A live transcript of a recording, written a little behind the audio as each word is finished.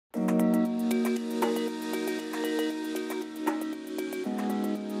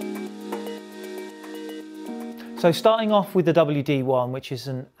So starting off with the WD1, which is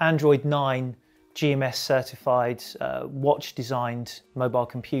an Android 9 GMS certified watch designed mobile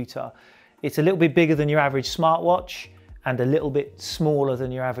computer. It's a little bit bigger than your average smartwatch and a little bit smaller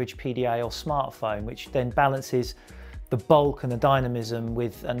than your average PDA or smartphone, which then balances the bulk and the dynamism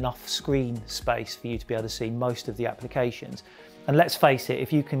with enough screen space for you to be able to see most of the applications. And let's face it,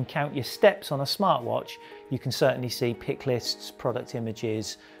 if you can count your steps on a smartwatch, you can certainly see pick lists, product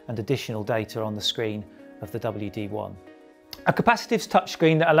images, and additional data on the screen of the WD1. A capacitive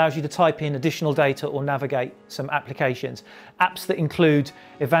touchscreen that allows you to type in additional data or navigate some applications. Apps that include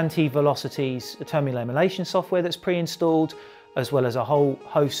Ivanti Velocity's terminal emulation software that's pre-installed, as well as a whole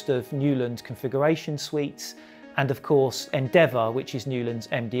host of Newland configuration suites, and of course Endeavour, which is Newland's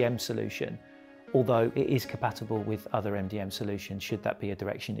MDM solution, although it is compatible with other MDM solutions should that be a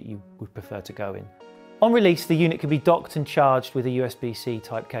direction that you would prefer to go in. On release, the unit can be docked and charged with a USB-C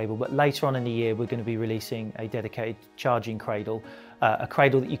type cable, but later on in the year we're going to be releasing a dedicated charging cradle, a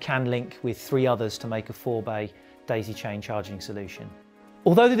cradle that you can link with 3 others to make a 4-bay daisy chain charging solution.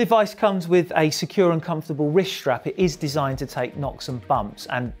 Although the device comes with a secure and comfortable wrist strap, it is designed to take knocks and bumps,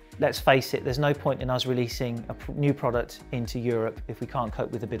 and let's face it, there's no point in us releasing a new product into Europe if we can't cope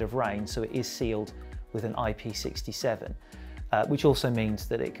with a bit of rain, so it is sealed with an IP67, which also means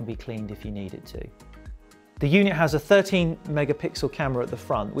that it can be cleaned if you need it to. The unit has a 13 megapixel camera at the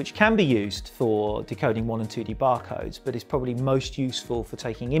front, which can be used for decoding 1 and 2D barcodes, but is probably most useful for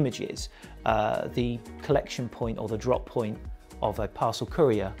taking images, the collection point or the drop point of a parcel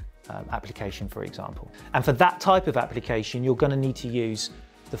courier application, for example. And for that type of application, you're going to need to use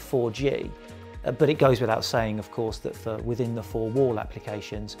the 4G. But it goes without saying, of course, that for within the 4-wall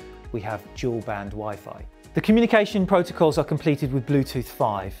applications, we have dual band Wi-Fi. The communication protocols are completed with Bluetooth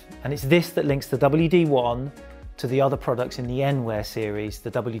 5, and it's this that links the WD1 to the other products in the Enwear series,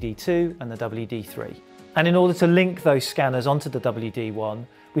 the WD2 and the WD3. And in order to link those scanners onto the WD1,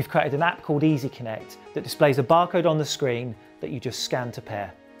 we've created an app called Easy Connect that displays a barcode on the screen that you just scan to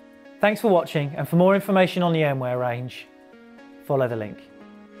pair. Thanks for watching, and for more information on the Enwear range, follow the link.